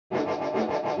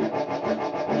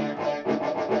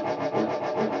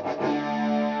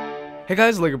Hey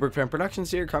guys, Lego Brick Fan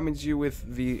Productions here, coming to you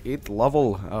with the 8th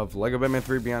level of Lego Batman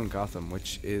 3 Beyond Gotham,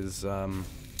 which is,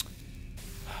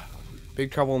 Big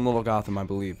Trouble in Little Gotham, I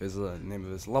believe, is the name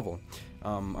of this level.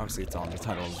 Obviously it's on the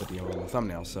title of the video and the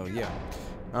thumbnail, so yeah.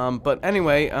 But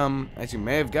anyway, as you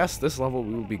may have guessed, this level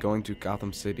we will be going to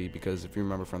Gotham City, because if you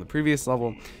remember from the previous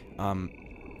level,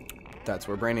 that's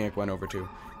where Brainiac went over to.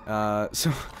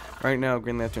 So, right now,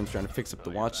 Green Lantern's trying to fix up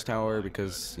the watchtower,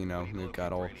 because, you know, they've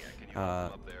got all,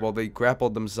 well, they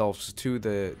grappled themselves to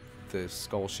the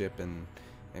skull ship, and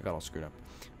it got all screwed up.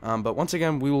 But once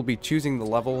again, we will be choosing the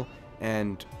level,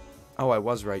 and, oh, I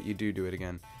was right, you do it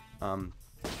again.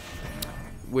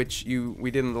 Which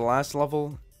we did in the last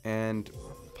level, and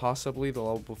possibly the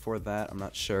level before that, I'm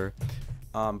not sure.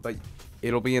 But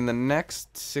it'll be in the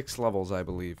next 6 levels, I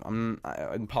believe,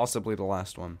 and possibly the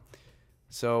last one.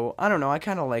 So, I don't know, I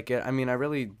kind of like it. I mean, I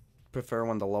really prefer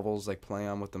when the levels, like, play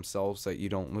on with themselves, that you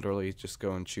don't literally just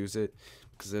go and choose it,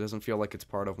 because it doesn't feel like it's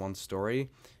part of one story.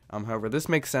 However, this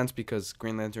makes sense because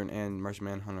Green Lantern and Martian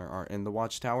Manhunter are in the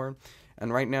Watchtower,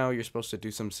 and right now you're supposed to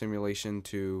do some simulation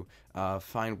to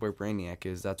find where Brainiac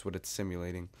is. That's what it's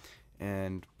simulating.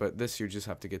 But this you just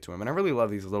have to get to him. And I really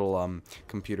love these little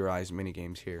computerized mini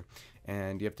games here.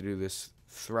 And you have to do this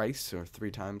thrice or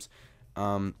 3 times.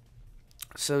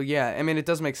 So yeah, I mean it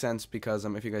does make sense because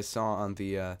if you guys saw on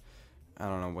the I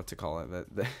don't know what to call it,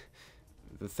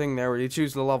 the thing there where you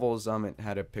choose the levels, it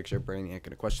had a picture of Brainiac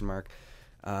and a question mark.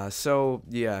 So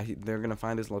yeah, they're gonna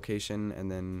find his location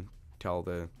and then tell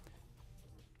the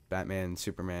Batman,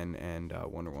 Superman, and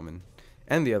Wonder Woman,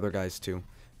 and the other guys too.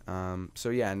 So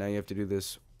yeah, now you have to do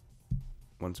this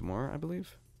once more, I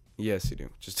believe. Yes, you do.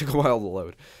 Just took a while to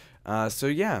load. So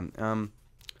yeah,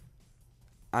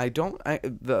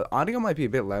 the audio might be a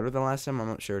bit louder than last time. I'm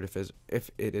not sure if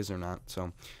it is or not.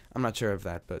 So I'm not sure of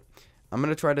that, but I'm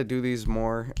gonna try to do these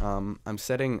more. I'm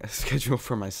setting a schedule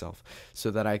for myself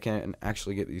so that I can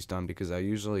actually get these done because I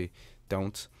usually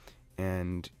don't.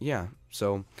 And yeah,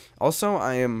 so also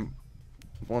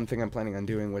one thing I'm planning on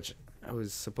doing, which I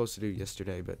was supposed to do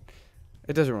yesterday, but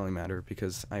it doesn't really matter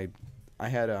because I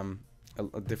had a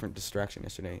different distraction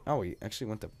yesterday. Oh, he actually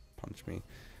went to punch me.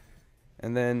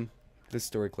 And then this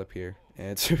story clip here,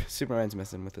 and Superman's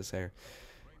messing with his hair,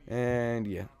 and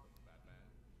yeah,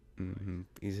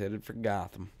 he's headed for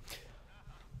Gotham.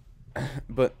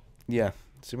 But yeah,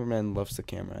 Superman loves the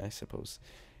camera, I suppose.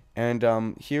 And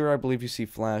here I believe you see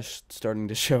Flash starting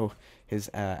to show his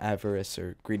avarice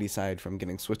or greedy side from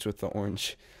getting switched with the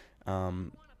orange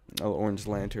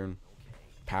lantern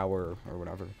power or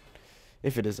whatever,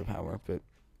 if it is a power. But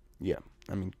yeah,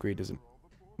 I mean greed isn't,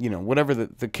 you know, whatever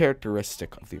the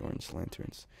characteristic of the orange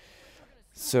lanterns.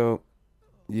 So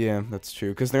yeah, that's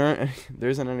true because there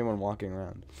isn't anyone walking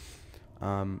around.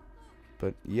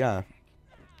 But yeah,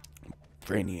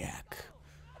 Brainiac.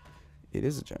 It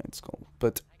is a giant skull,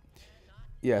 but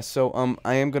yeah. So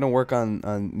I am gonna work on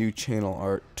new channel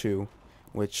art too,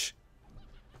 which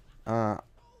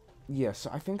yeah. So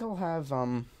I think I'll have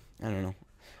I don't know.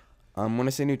 When I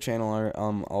say new channel art,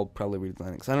 I'll probably redesign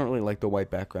it because I don't really like the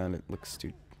white background. It looks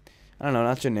too, I don't know,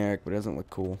 not generic, but it doesn't look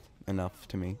cool enough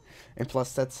to me. And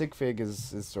plus, that sig fig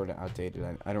is sort of outdated.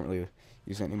 I don't really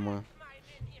use it anymore.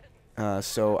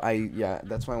 So yeah,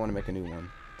 that's why I want to make a new one.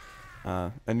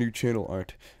 A new channel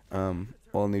art.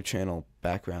 Well, a new channel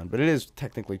background, but it is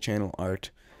technically channel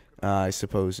art, I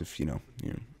suppose, if you know,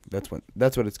 that's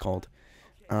what it's called.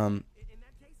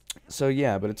 So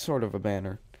yeah, but it's sort of a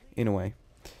banner in a way.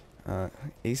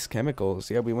 Ace Chemicals,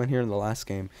 yeah, we went here in the last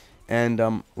game, and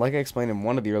like I explained in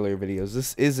one of the earlier videos,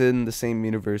 this is in the same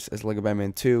universe as Lego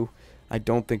Batman 2. I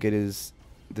don't think it is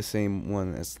the same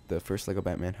one as the first Lego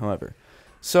Batman, however.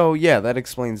 So yeah, that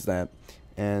explains that,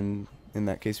 and in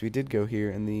that case, we did go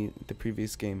here in the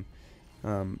previous game.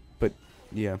 But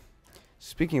yeah,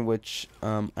 speaking of which,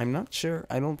 I'm not sure.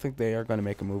 I don't think they are going to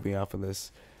make a movie off of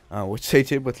this, which they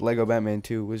did with Lego Batman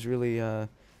 2. Was really, I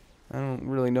don't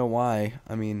really know why.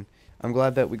 I mean, I'm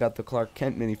glad that we got the Clark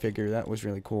Kent minifigure. That was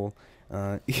really cool.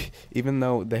 Even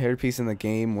though the hairpiece in the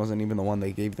game wasn't even the one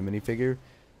they gave the minifigure,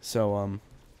 so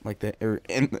like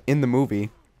in the movie,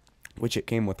 which it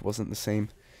came with, wasn't the same.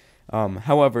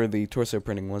 However, the torso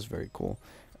printing was very cool.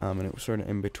 And it was sort of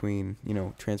in between, you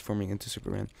know, transforming into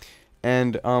Superman.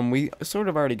 And we sort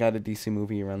of already got a DC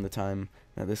movie around the time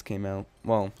that this came out.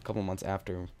 Well, a couple months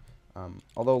after.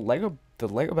 Although the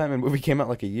Lego Batman movie came out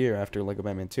like a year after Lego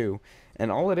Batman 2.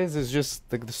 And all it is just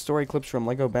the story clips from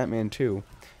Lego Batman 2.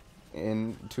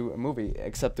 into a movie,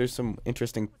 except there's some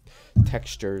interesting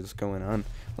textures going on.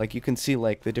 Like, you can see,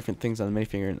 like, the different things on the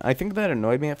minifinger, and I think that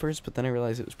annoyed me at first, but then I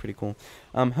realized it was pretty cool.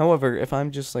 However, if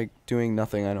I'm just, like, doing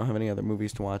nothing, I don't have any other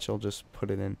movies to watch, I'll just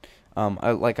put it in. I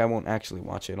won't actually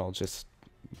watch it,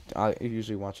 I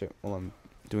usually watch it while I'm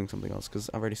doing something else, because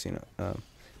I've already seen it,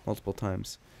 multiple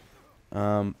times.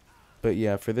 But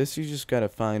yeah, for this, you just gotta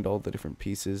find all the different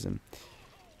pieces, and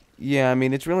yeah, I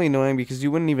mean, it's really annoying because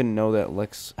you wouldn't even know that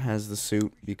Lex has the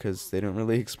suit because they don't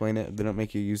really explain it. They don't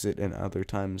make you use it in other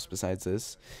times besides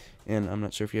this. And I'm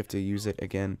not sure if you have to use it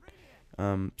again.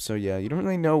 So yeah, you don't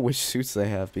really know which suits they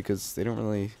have because they don't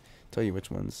really tell you which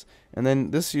ones. And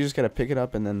then this, you just gotta pick it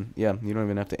up and then, yeah, you don't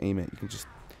even have to aim it. You can just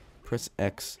press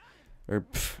X or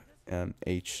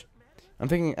H. I'm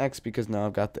thinking X because now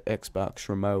I've got the Xbox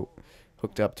remote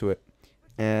hooked up to it.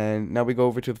 And now we go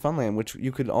over to the Funland, which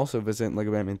you could also visit in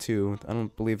Lego Batman 2. I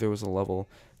don't believe there was a level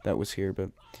that was here,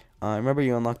 but I remember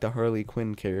you unlocked the Harley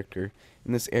Quinn character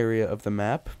in this area of the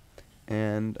map.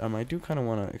 And I do kind of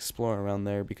want to explore around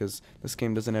there because this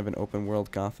game doesn't have an open world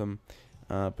Gotham.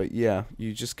 But yeah,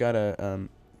 you just gotta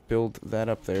build that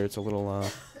up there. It's a little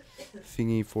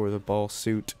thingy for the ball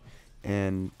suit,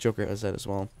 and Joker has that as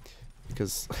well.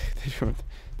 Because they don't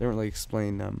really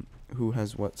explain who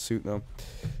has what suit though.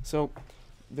 So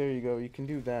there you go, you can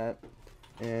do that,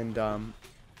 and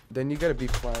then you gotta be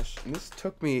Flash, and this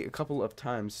took me a couple of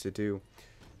times to do,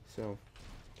 so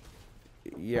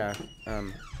yeah,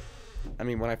 I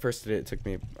mean, when I first did it, it took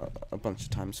me a bunch of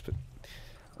times, but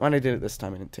when I did it this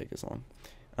time, it didn't take as long.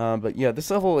 But yeah,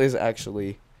 this level is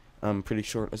actually pretty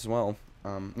short as well,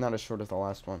 not as short as the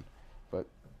last one, but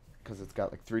because it's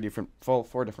got like four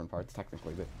different parts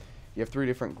technically, but you have 3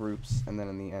 different groups, and then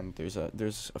in the end, there's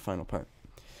a final part.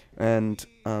 And,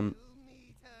 oh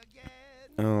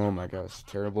my gosh,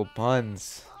 terrible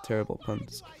puns. Terrible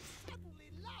puns.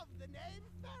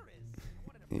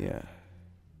 Yeah.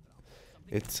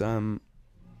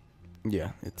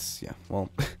 Well,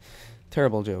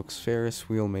 terrible jokes. Ferris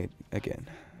wheel made again.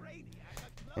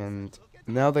 And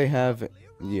now they have,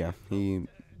 you have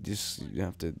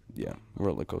to,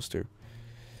 roller coaster.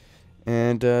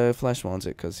 And Flash wants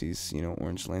it because he's,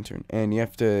 Orange Lantern. And you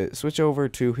have to switch over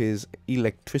to his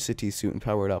electricity suit and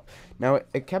power it up. Now,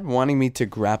 it kept wanting me to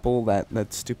grapple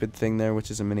that stupid thing there,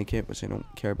 which is a mini kit, which I don't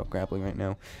care about grappling right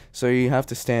now. So you have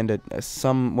to stand at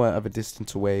somewhat of a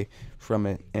distance away from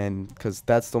it, and because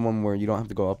that's the one where you don't have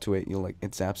to go up to it.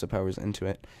 It zaps the powers into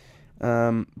it.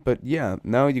 But yeah,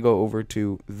 now you go over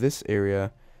to this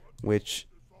area, which...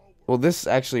 Well, this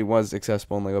actually was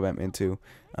accessible in Lego Batman 2,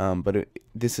 but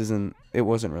it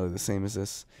wasn't really the same as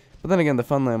this. But then again, the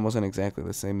Funland wasn't exactly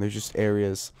the same. There's just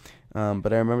areas.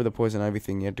 But I remember the Poison Ivy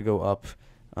thing. You had to go up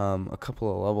a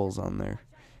couple of levels on there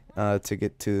to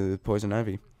get to Poison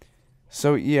Ivy.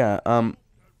 So yeah,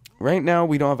 right now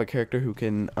we don't have a character who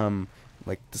can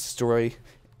destroy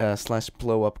 /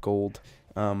 blow up gold.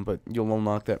 But you'll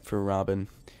unlock that for Robin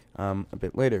a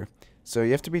bit later. So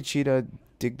you have to be Cheetah,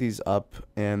 dig these up,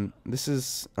 and this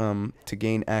is to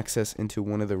gain access into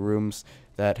one of the rooms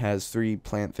that has 3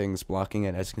 plant things blocking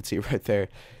it, as you can see right there.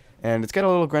 And it's got a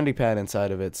little Grundy pad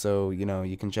inside of it, so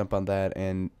you can jump on that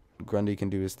and Grundy can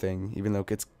do his thing, even though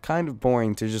it's kind of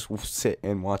boring to just sit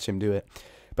and watch him do it.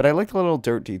 But I like the little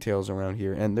dirt details around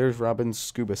here, and there's Robin's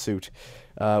scuba suit,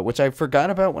 which I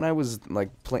forgot about when I was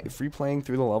free playing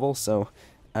through the level, so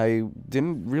I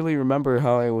didn't really remember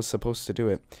how I was supposed to do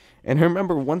it. And I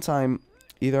remember one time,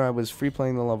 either I was free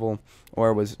playing the level or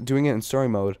I was doing it in story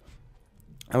mode.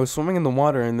 I was swimming in the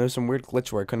water and there's some weird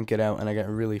glitch where I couldn't get out and I got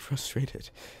really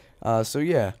frustrated. So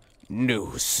yeah.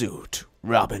 New suit.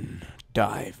 Robin.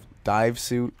 Dive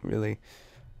suit, really?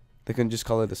 They couldn't just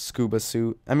call it a scuba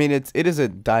suit. I mean, it is a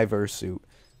diver suit.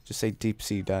 Just say deep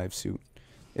sea dive suit.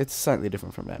 It's slightly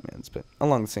different from Batman's, but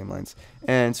along the same lines.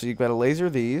 And so you've got to laser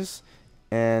these,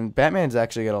 and Batman's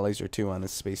actually got a laser too on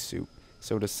his space suit.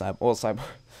 So does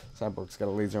Cyborg's got a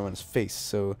laser on his face,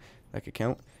 so that could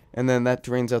count. And then that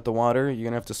drains out the water. You're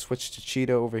going to have to switch to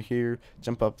Cheetah over here,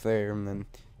 jump up there, and then,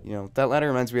 that ladder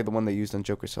reminds me of the one they used on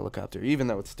Joker's helicopter, even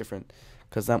though it's different,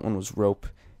 because that one was rope.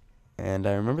 And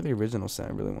I remember the original set.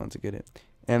 I really wanted to get it.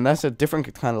 And that's a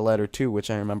different kind of ladder, too,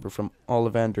 which I remember from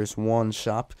Ollivander's Wand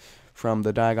Shop from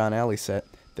the Diagon Alley set.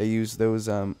 They used those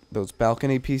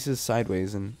balcony pieces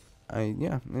sideways, and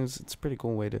it's a pretty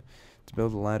cool way to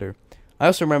build a ladder. I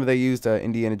also remember they used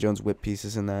Indiana Jones whip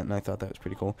pieces in that, and I thought that was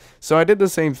pretty cool. So I did the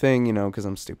same thing, because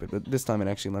I'm stupid, but this time it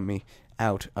actually let me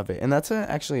out of it. And that's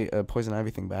actually a Poison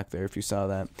Ivy thing back there, if you saw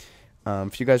that.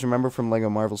 If you guys remember from Lego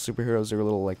Marvel Superheroes, they were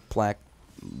little, black,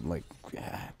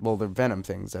 well, they're venom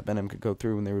things that venom could go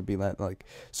through, and there would be that like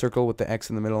circle with the X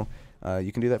in the middle.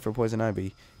 You can do that for poison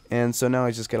ivy. And so now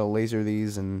I just gotta laser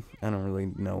these, and I don't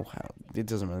really know how. It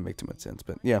doesn't really make too much sense,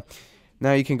 but yeah.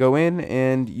 Now you can go in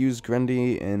and use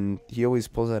Grundy, and he always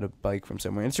pulls out a bike from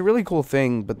somewhere. And it's a really cool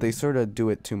thing, but they sort of do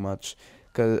it too much,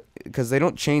 because they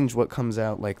don't change what comes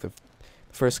out like the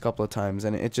first couple of times,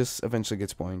 and it just eventually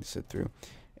gets boring to sit through.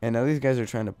 And now these guys are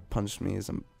trying to punch me as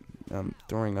I'm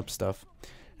throwing up stuff.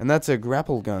 And that's a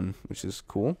grapple gun, which is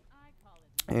cool.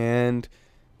 And,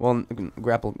 well,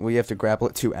 you have to grapple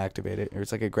it to activate it, or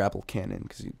it's like a grapple cannon,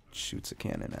 because he shoots a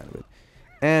cannon out of it.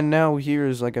 And now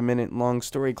here's like a minute-long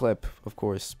story clip, of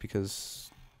course,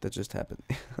 because that just happened.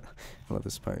 I love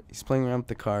this part. He's playing around with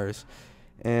the cars,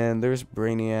 and there's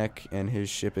Brainiac, and his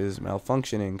ship is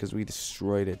malfunctioning because we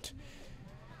destroyed it.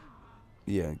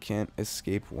 Yeah, can't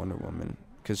escape Wonder Woman,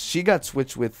 because she got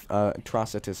switched with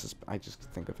Trocitus. I just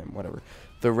think of him, whatever.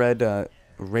 The red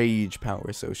rage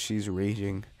power, so she's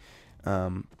raging.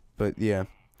 But yeah,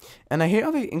 and I hate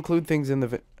how they include things in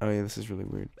the. Oh yeah, this is really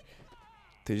weird.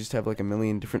 They just have like a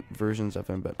million different versions of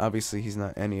him, but obviously he's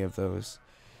not any of those.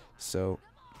 So,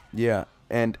 yeah.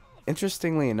 And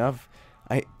interestingly enough,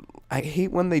 I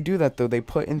hate when they do that, though. They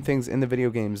put in things in the video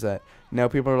games that now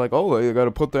people are like, oh, they got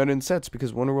to put that in sets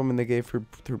because Wonder Woman, they gave her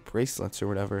through bracelets or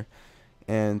whatever.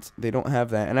 And they don't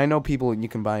have that. And I know people, you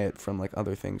can buy it from like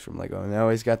other things from Lego. And now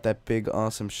he's got that big,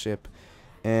 awesome ship.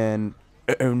 And,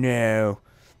 oh no.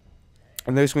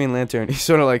 And there's Green Lantern. He's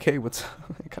sort of like, hey, what's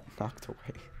up? I got knocked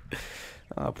away.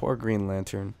 Poor Green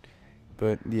Lantern.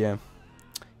 But, yeah.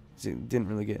 Didn't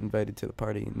really get invited to the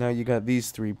party. Now you got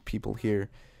these three people here.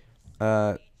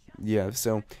 Yeah,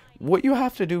 so what you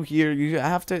have to do here,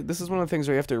 this is one of the things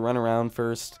where you have to run around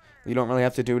first. You don't really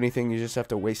have to do anything. You just have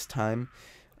to waste time.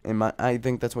 And I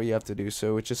think that's what you have to do.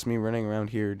 So it's just me running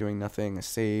around here doing nothing. I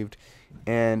saved.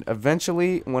 And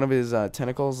eventually, one of his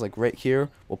tentacles, like right here,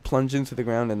 will plunge into the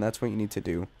ground, and that's what you need to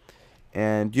do.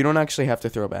 And you don't actually have to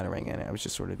throw a batarang at it. I was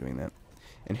just sort of doing that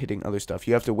and hitting other stuff.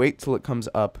 You have to wait till it comes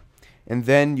up, and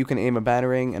then you can aim a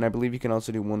batarang, and I believe you can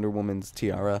also do Wonder Woman's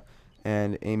tiara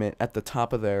and aim it at the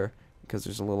top of there because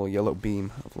there's a little yellow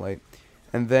beam of light.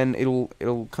 And then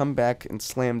it'll come back and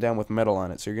slam down with metal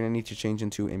on it. So you're going to need to change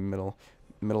into a metal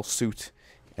suit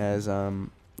as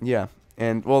yeah.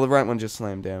 And well, the right one just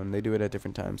slammed down. They do it at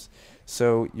different times.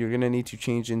 So you're going to need to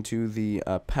change into the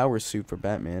power suit for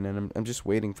Batman, and I'm just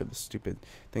waiting for the stupid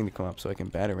thing to come up so I can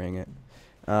batarang it.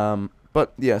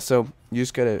 But yeah, so you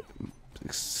just got to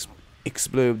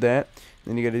explode that.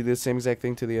 Then you got to do the same exact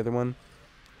thing to the other one.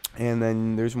 And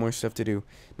then there's more stuff to do.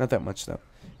 Not that much, though.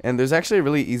 And there's actually a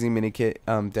really easy mini kit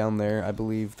down there. I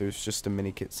believe there's just a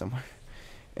mini kit somewhere.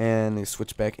 And they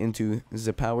switch back into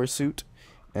the power suit.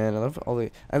 And I love all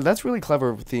the... that's really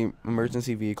clever with the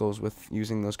emergency vehicles, with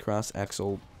using those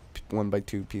cross-axle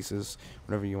 1x2 pieces,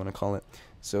 whatever you want to call it.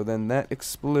 So then that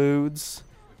explodes.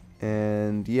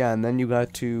 And yeah, and then you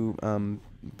got to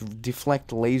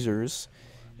deflect lasers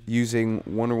using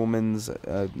Wonder Woman's,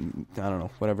 I don't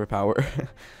know, whatever power.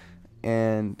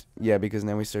 And yeah, because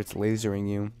now he starts lasering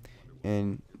you,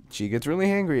 and she gets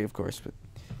really angry, of course. But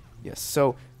yes,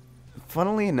 so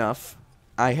funnily enough,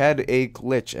 I had a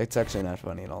glitch. It's actually not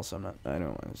funny at all, so I don't know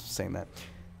why I was saying that.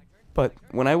 But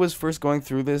when I was first going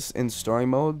through this in story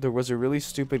mode, there was a really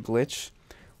stupid glitch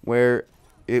where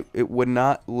it would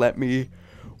not let me,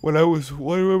 when I was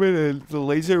Wonder Woman, and the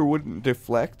laser wouldn't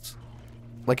deflect.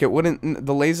 Like it wouldn't,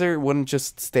 the laser wouldn't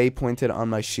just stay pointed on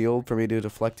my shield for me to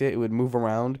deflect it. It would move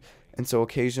around. And so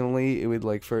occasionally it would,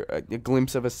 like, for a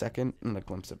glimpse of a second, not a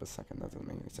glimpse of a second, that doesn't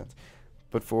make any sense.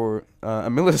 But for a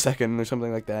millisecond or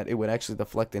something like that, it would actually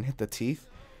deflect and hit the teeth.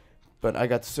 But I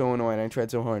got so annoyed, I tried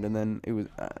so hard, and then it was,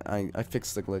 I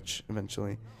fixed the glitch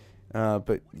eventually.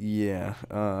 But yeah,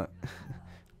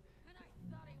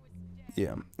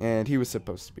 yeah, and he was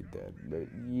supposed to be dead, but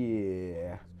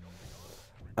yeah.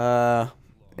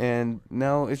 And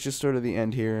now it's just sort of the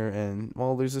end here, and,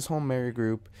 well, there's this whole merry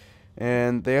group,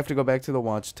 and they have to go back to the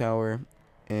watchtower,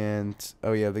 and,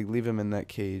 oh yeah, they leave him in that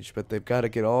cage, but they've got to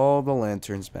get all the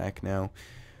lanterns back now,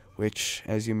 which,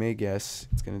 as you may guess,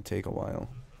 it's going to take a while.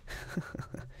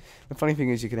 The funny thing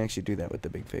is you can actually do that with the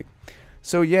Big Fig.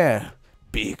 So yeah,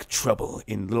 big trouble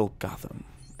in Little Gotham.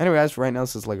 Anyway, guys, for right now,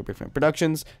 this is LEGO Big Fig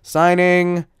Productions,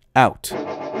 signing out.